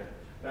source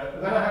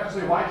database. Then I have to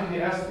say why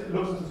TDS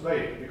looks this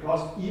way,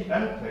 because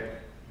EMTech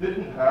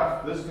didn't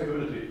have this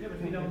capability. Yeah,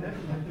 but we don't have it.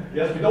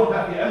 Yes, we don't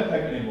have the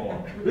EMTech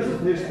anymore. This is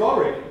the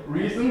historic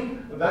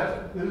reason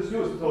that this is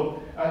used.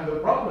 So, and the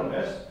problem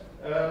is,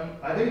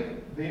 I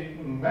think the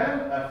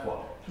man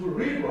effort to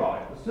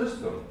rewrite the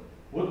system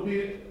would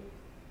be,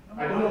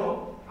 I don't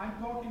know. I'm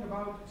talking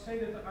about, say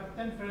that there are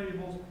 10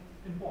 variables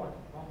important,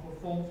 one for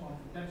fonts, one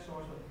for text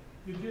source.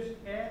 You just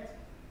add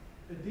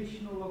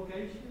additional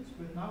locations,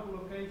 but now the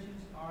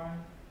locations are,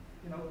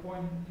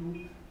 pointing to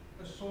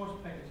a source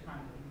package kind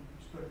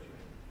of structure.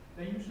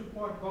 then you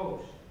support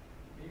both.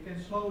 You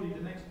can slowly,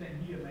 the next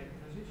 10 years, make a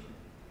transition.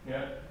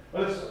 Yeah,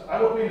 well,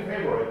 I would be in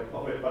favor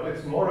of it, but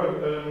it's more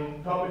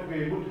a topic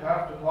we would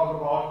have to talk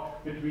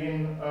about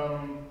between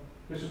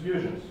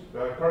distributions.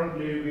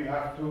 Currently, we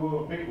have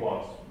two big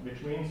ones,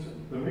 which means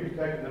the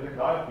MIG-Tech and the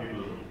Tech-Life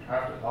people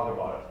have to talk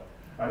about it.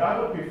 And I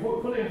would be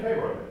fully in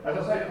favor of it. As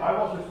I said, I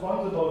was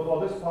responsible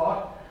for this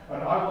part,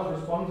 and I was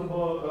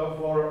responsible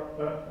for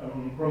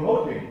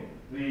promoting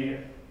the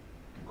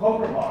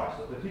compromise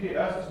of the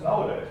TDSs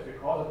nowadays,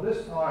 because at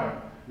this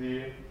time,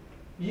 the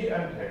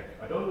EM-Tech,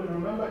 I don't really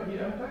remember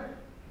EM-Tech,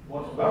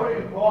 was very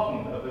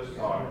important at this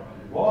time,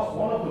 was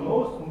one of the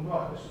most,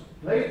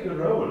 played the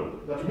role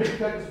that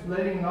MIG-Tech is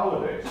playing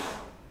nowadays.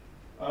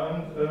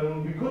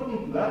 And we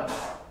couldn't let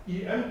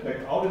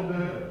EM-Tech out in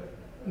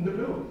the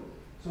blue.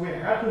 So we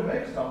had to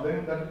make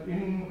something that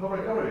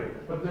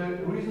incorporated. But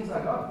the reasons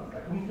are done.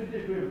 I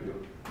completely agree with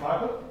you.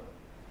 Michael?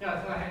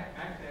 Yeah, so I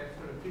actually have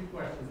sort of two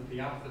questions at the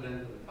opposite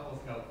end of the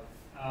telescope.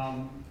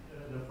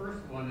 The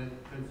first one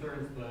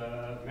concerns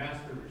the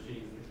master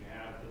machines that you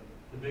have,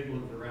 the big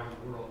ones around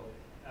the world.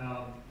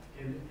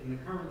 In the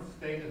current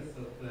status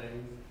of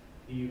things,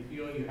 do you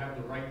feel you have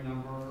the right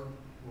number,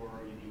 or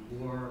you need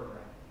more,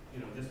 or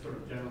just sort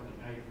of generally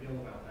how you feel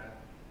about that?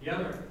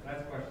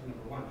 That's question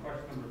number one.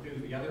 Question number two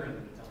is the other end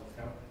of the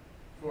telescope.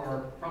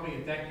 For probably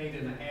a decade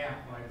and a half,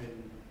 I've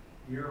been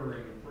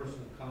mirroring a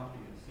personal copy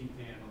of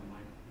CTAN on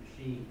my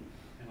machine,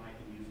 and I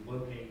can use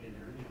locate and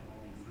all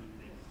these neat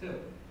things too.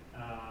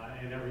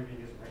 And everything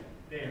is right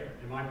there.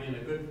 Am I being a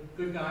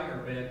good guy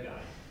or a bad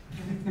guy?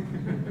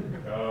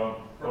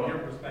 From your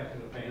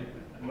perspective of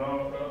bandwidth.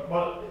 No,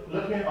 well,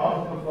 let me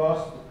answer the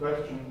first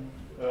question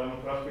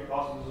first,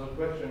 because this is a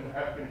question that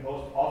has been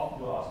posed often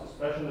to us,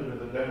 especially with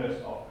the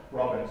Dennis of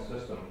Robin's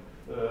system,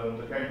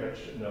 the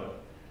Cambridge node.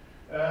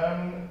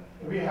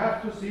 We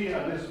have to see,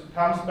 and this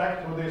comes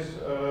back to this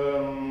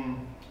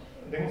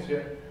things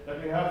here,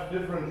 that we have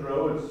different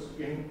roles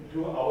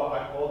into our,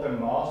 I call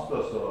them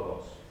master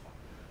servers.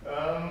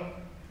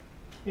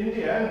 In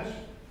the end,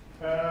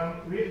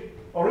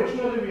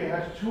 originally we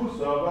had two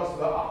servers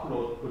where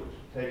upload could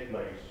take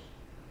place.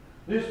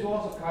 This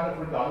was a kind of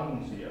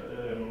redundancy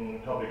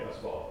topic as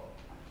well.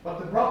 But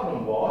the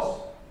problem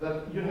was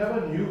that you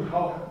never knew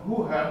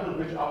who handled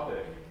which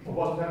update, or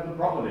was it handled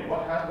properly,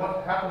 what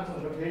happens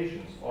on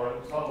vacations, or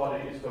if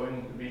somebody is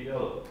going to be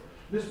ill.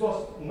 This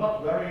was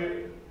not a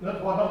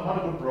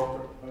good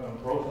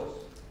process.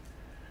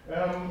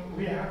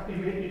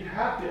 It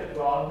had the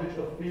advantage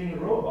of being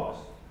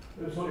robust.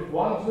 So if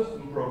one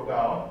system broke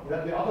down, you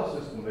had the other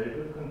system where you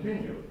could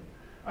continue.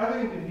 I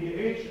think in the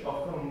age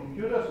of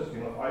computer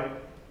system,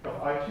 of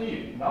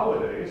IT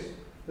nowadays,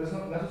 that's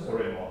not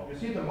necessary anymore. You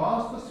see, the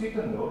master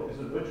CTAN node is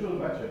a virtual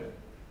machine.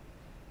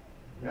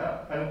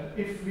 Yeah, and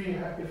if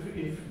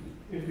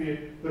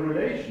the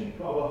relation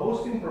to our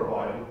hosting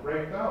provider would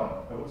break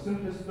down, I would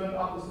simply spin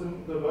up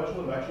the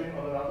virtual machine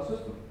on another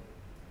system.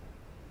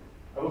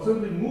 I would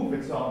simply move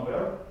it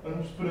somewhere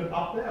and spin it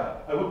up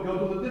there. I would go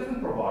to the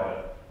different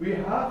provider. We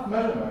have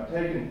measurement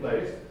taking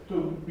place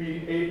to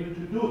be able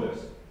to do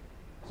this.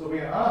 So we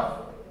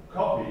have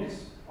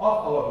copies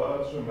of our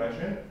virtual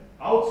machine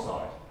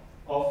outside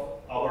of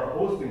our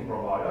hosting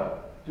provider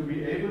to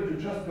be able to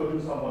just go to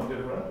someone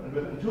different, and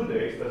within 2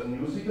 days there's a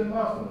new CTAN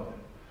master node.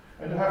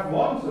 And to have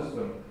one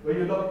system where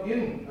you log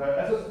in per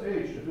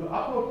SSH to do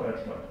upload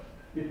management,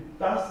 it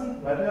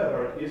doesn't matter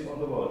where it is on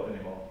the world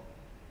anymore.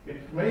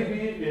 It may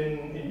be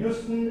in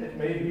Houston, it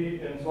may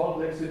be in Salt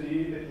Lake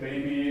City, it may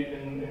be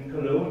in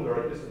Cologne,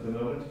 where it is at the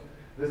moment.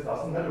 This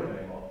doesn't matter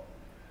anymore.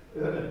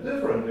 A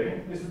different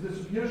thing is the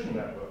distribution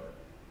network.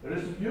 The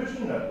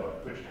distribution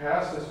network, which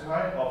has this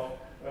kind of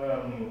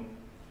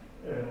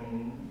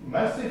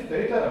massive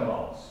data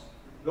amounts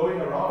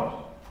going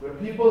around, where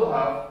people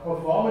have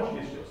performance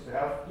issues, they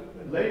have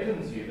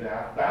latency, they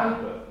have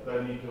bandwidth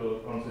they need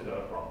to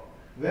consider from.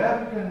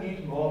 There we can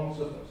need more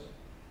systems.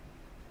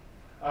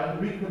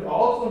 And we could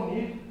also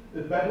need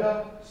a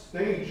better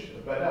stage,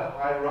 a better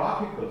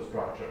hierarchical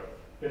structure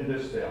in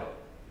this there.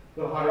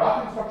 The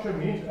hierarchical structure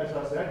means, as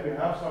I said, we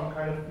have some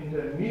kind of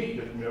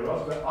intermediate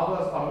mirrors where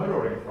others are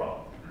mirroring from,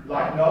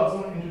 like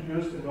Nelson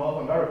introduced in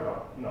North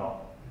America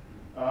now.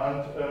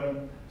 And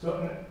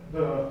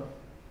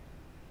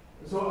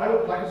so I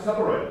would like to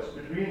separate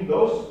between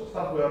those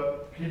stuff where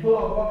people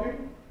are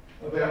working.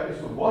 There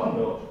is one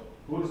node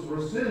who is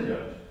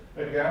resilient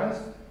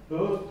against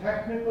both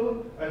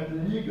technical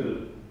and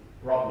legal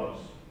problems,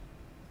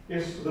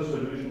 is the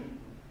solution.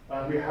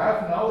 And we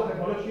have now the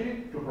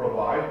technology to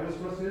provide this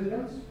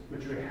resilience,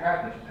 which we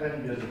hadn't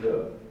 10 years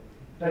ago.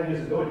 10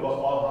 years ago it was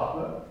all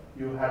hardware.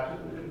 You had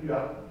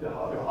your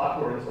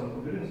hardware in some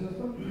computing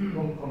system,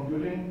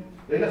 computing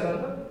data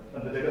center,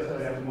 and the data center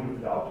you have to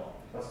move it out.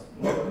 That's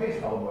not the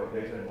case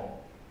nowadays anymore.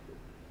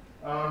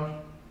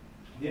 And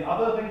the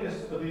other thing is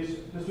this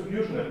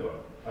distribution network.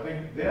 I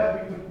think there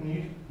we could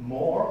need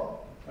more,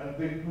 and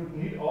we could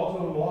need also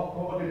more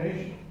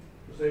coordination.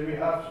 To say we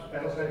have,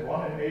 as I said,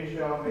 one in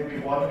Asia, maybe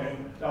one in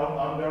down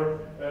under,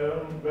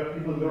 where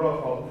people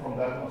mirror from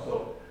them or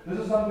so. This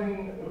is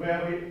something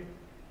where we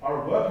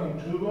are working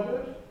toward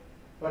it,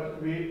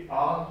 but we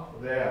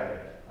aren't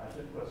there yet. I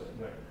think that's it.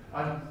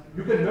 And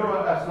you can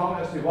mirror as long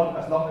as you want,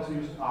 as long as you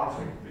use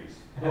rsync, please.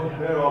 Don't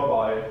mirror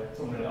by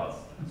something else.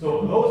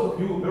 So those of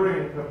you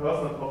mirroring per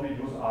personal copy,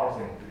 use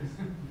rsync, please.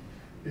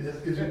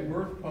 Is it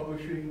worth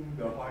publishing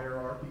the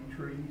hierarchy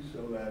tree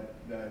so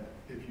that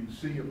if you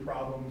see a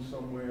problem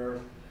somewhere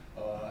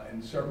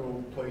in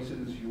several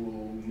places, you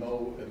will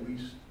know at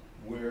least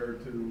where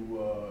to,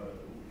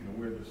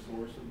 where the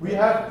source of We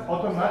have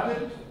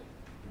automatic,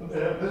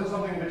 this is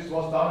something which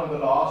was done in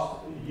the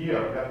last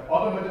year. We have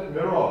automated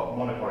mirror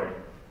monitoring.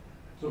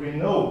 So we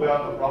know where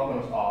the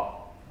problems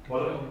are.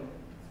 Well,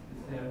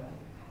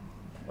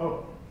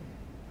 oh.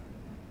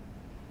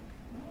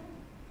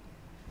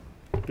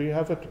 Do you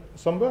have it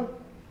somewhere?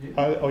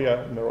 Yeah. Oh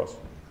yeah, mirrors.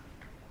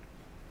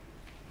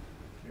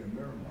 Yeah,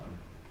 mirror one.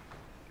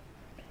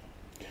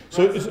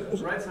 So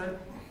right side,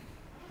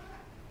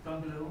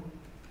 down below,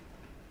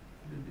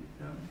 a little bit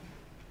down.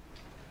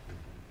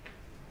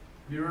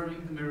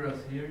 Mirroring the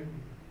mirrors here.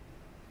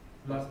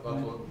 Last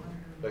one.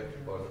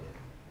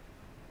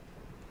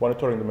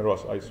 monitoring the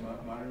mirrors, I see.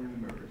 Monitoring the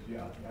mirrors,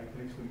 yeah, that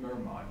takes the mirror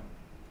mod.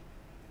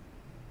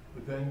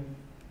 But then,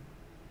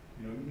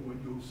 what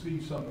you'll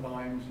see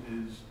sometimes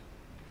is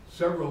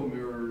several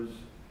mirrors.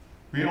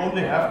 We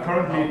only have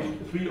currently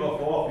 3 or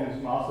 4 of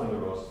these master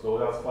mirrors, so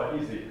that's quite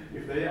easy.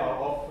 If they are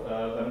off,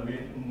 then we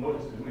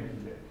notice it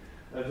immediately.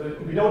 So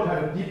we don't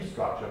have a deep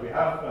structure. We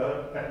have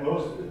at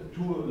most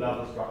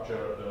 2-level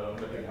structure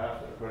that we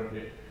have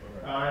currently.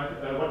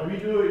 And what we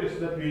do is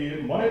that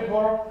we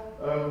monitor.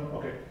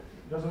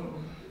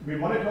 We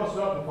monitor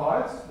certain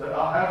files that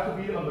have to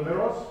be on the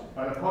mirrors,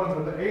 and according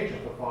to the age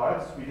of the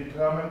files, we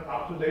determine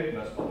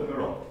up-to-dateness of the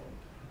mirror.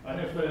 And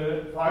if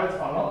the files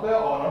are not there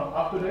or not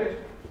up-to-date,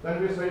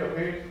 then we say,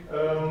 okay,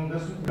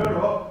 this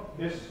mirror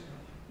is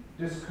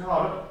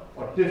discarded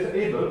or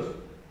disabled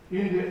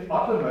in the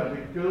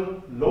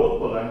automatical load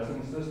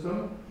balancing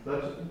system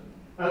that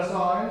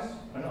assigns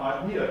an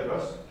IP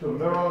address to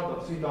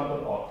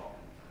mirror.ctan.org.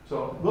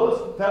 So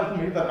Will tells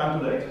me that I'm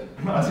too late.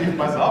 I see it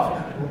myself.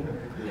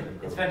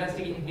 It's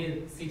fantastic to hear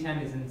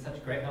CTAN is in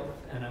such great health,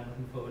 and I'm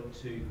looking forward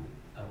to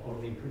all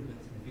of the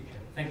improvements in the future.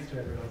 Thanks to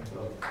everyone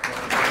involved.